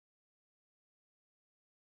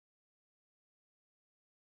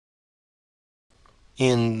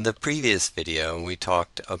In the previous video, we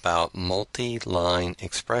talked about multi-line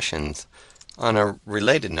expressions. On a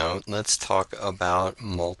related note, let's talk about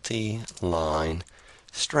multi-line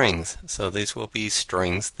strings. So these will be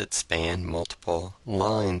strings that span multiple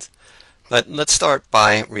lines. But let's start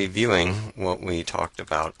by reviewing what we talked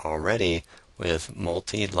about already with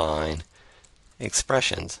multi-line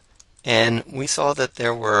expressions. And we saw that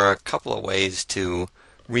there were a couple of ways to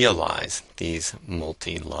realize these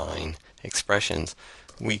multi-line expressions.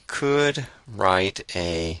 We could write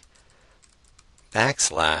a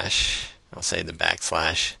backslash, I'll say the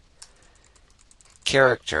backslash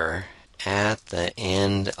character at the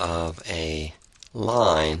end of a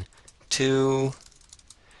line to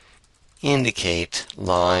indicate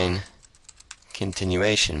line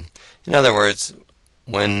continuation. In other words,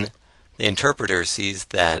 when the interpreter sees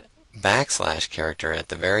that backslash character at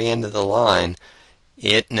the very end of the line,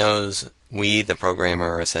 it knows we, the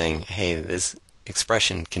programmer, are saying, hey, this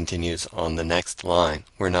expression continues on the next line.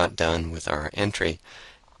 We're not done with our entry.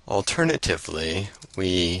 Alternatively,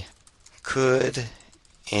 we could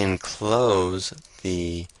enclose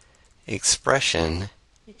the expression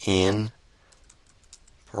in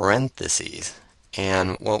parentheses.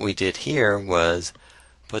 And what we did here was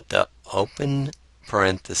put the open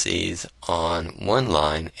parentheses on one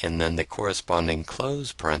line and then the corresponding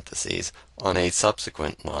closed parentheses on a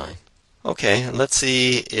subsequent line. Okay, let's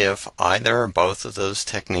see if either or both of those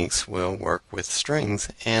techniques will work with strings,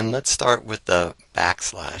 and let's start with the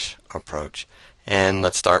backslash approach. And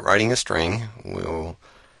let's start writing a string. We'll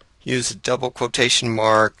use a double quotation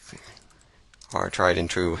mark, our tried and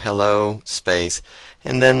true hello space,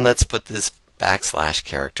 and then let's put this backslash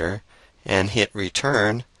character and hit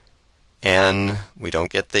return, and we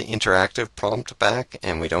don't get the interactive prompt back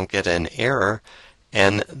and we don't get an error,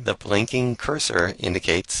 and the blinking cursor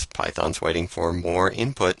indicates Python's waiting for more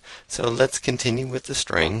input. So let's continue with the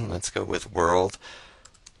string. Let's go with world,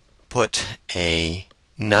 put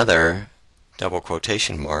another double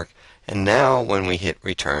quotation mark, and now when we hit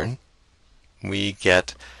return, we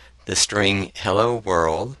get the string hello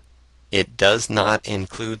world. It does not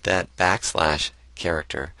include that backslash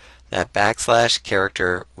character. That backslash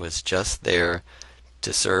character was just there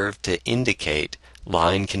to serve to indicate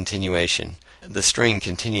line continuation. The string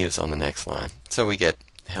continues on the next line. So we get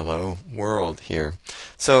hello world here.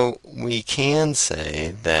 So we can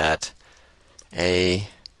say that a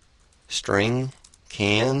string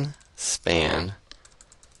can span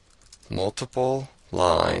multiple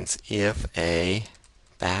lines if a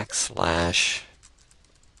backslash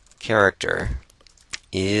character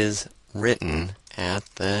is written at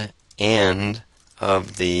the end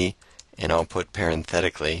of the, and I'll put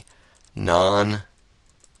parenthetically, non-terminal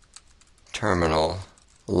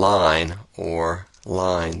line or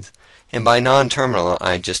lines. And by non-terminal,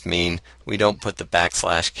 I just mean we don't put the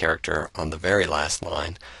backslash character on the very last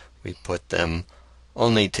line. We put them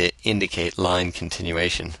only to indicate line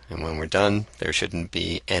continuation. And when we're done, there shouldn't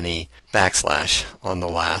be any backslash on the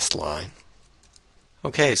last line.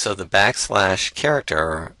 Okay, so the backslash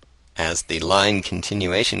character as the line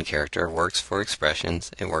continuation character works for expressions,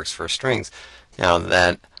 it works for strings. Now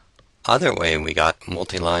that other way we got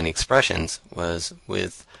multi-line expressions was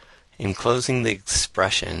with enclosing the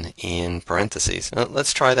expression in parentheses. Now,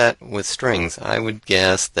 let's try that with strings. I would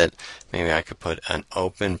guess that maybe I could put an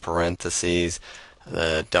open parentheses,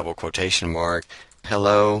 the double quotation mark,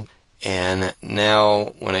 hello, and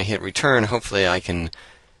now when I hit return, hopefully I can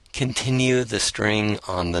continue the string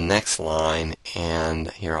on the next line,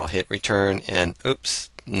 and here I'll hit return, and oops,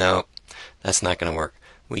 no, that's not going to work.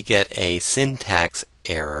 We get a syntax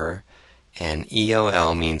error, and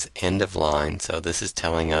EOL means end of line, so this is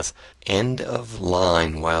telling us end of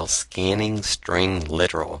line while scanning string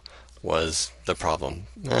literal was the problem.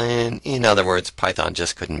 And in other words, Python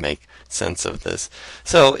just couldn't make sense of this.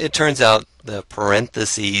 So it turns out the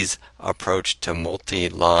parentheses approach to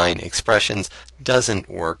multi-line expressions doesn't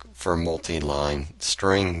work for multi-line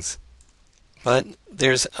strings. But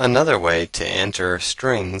there's another way to enter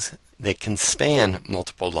strings that can span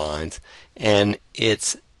multiple lines, and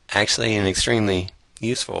it's actually an extremely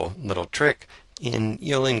useful little trick, and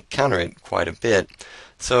you'll encounter it quite a bit.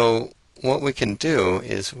 So what we can do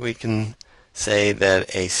is we can say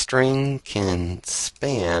that a string can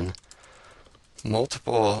span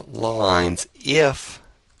multiple lines if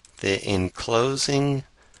the enclosing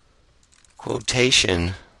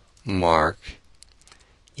quotation mark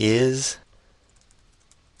is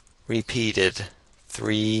repeated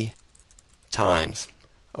 3 times.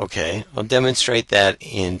 Okay, I'll demonstrate that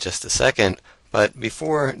in just a second, but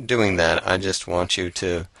before doing that, I just want you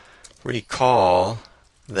to recall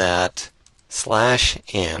that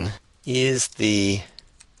 /n is the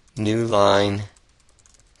new line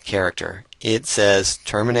character. It says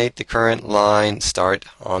terminate the current line, start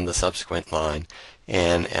on the subsequent line.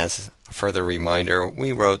 And as a further reminder,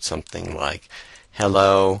 we wrote something like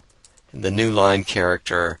hello, the new line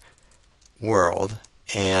character, world,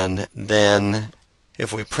 and then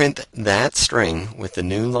if we print that string with the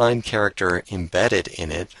new line character embedded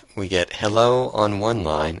in it, we get hello on one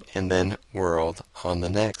line and then world on the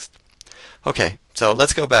next. Okay, so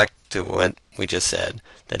let's go back to what we just said,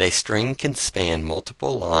 that a string can span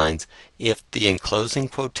multiple lines if the enclosing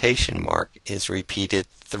quotation mark is repeated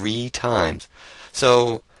 3 times.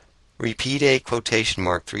 So repeat a quotation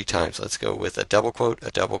mark 3 times. Let's go with a double quote, a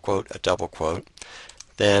double quote, a double quote,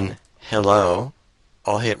 then hello.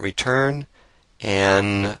 I'll hit return,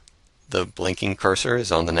 and the blinking cursor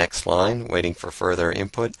is on the next line waiting for further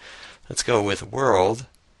input. Let's go with world,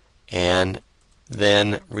 and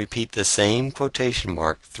then repeat the same quotation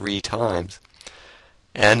mark 3 times.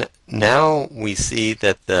 And now we see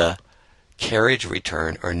that the carriage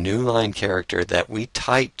return, or new line character that we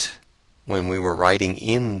typed when we were writing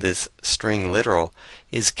in this string literal,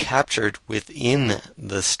 is captured within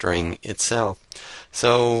the string itself.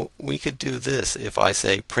 So we could do this. If I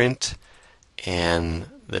say print and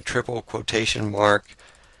the triple quotation mark,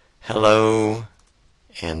 hello,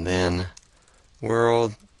 and then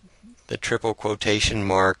world, the triple quotation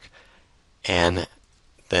mark, and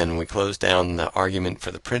then we close down the argument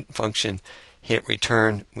for the print function, hit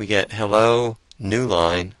return, we get hello, new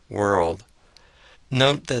line, world.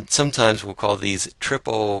 Note that sometimes we'll call these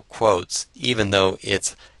triple quotes, even though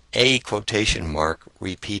it's a quotation mark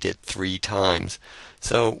repeated 3 times.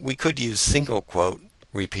 So we could use single quote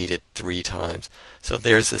repeated 3 times. So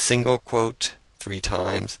there's a single quote 3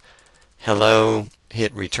 times, hello,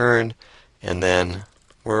 hit return, and then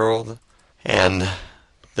world, and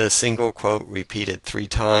the single quote repeated 3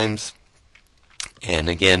 times, and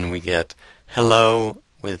again we get hello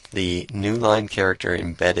with the new line character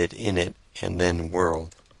embedded in it, and then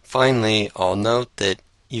world. Finally, I'll note that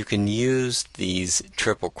you can use these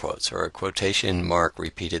triple quotes, or a quotation mark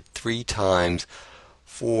repeated 3 times,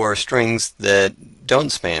 for strings that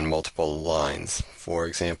don't span multiple lines. For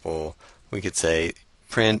example, we could say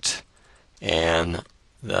print and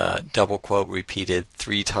the double quote repeated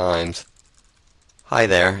 3 times, hi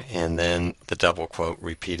there, and then the double quote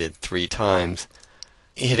repeated 3 times.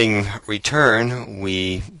 Hitting return,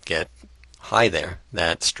 we get hi there,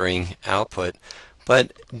 that string output.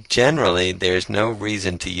 But generally, there's no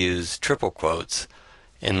reason to use triple quotes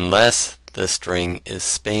unless the string is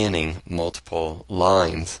spanning multiple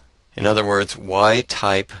lines. In other words, why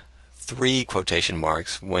type 3 quotation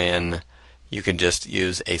marks when you can just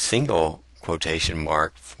use a single quotation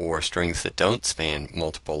mark for strings that don't span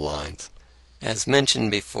multiple lines? As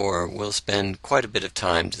mentioned before, we'll spend quite a bit of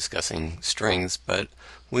time discussing strings, but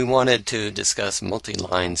we wanted to discuss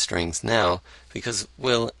multi-line strings now because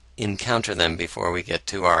we'll encounter them before we get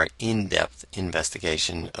to our in-depth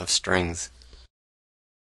investigation of strings.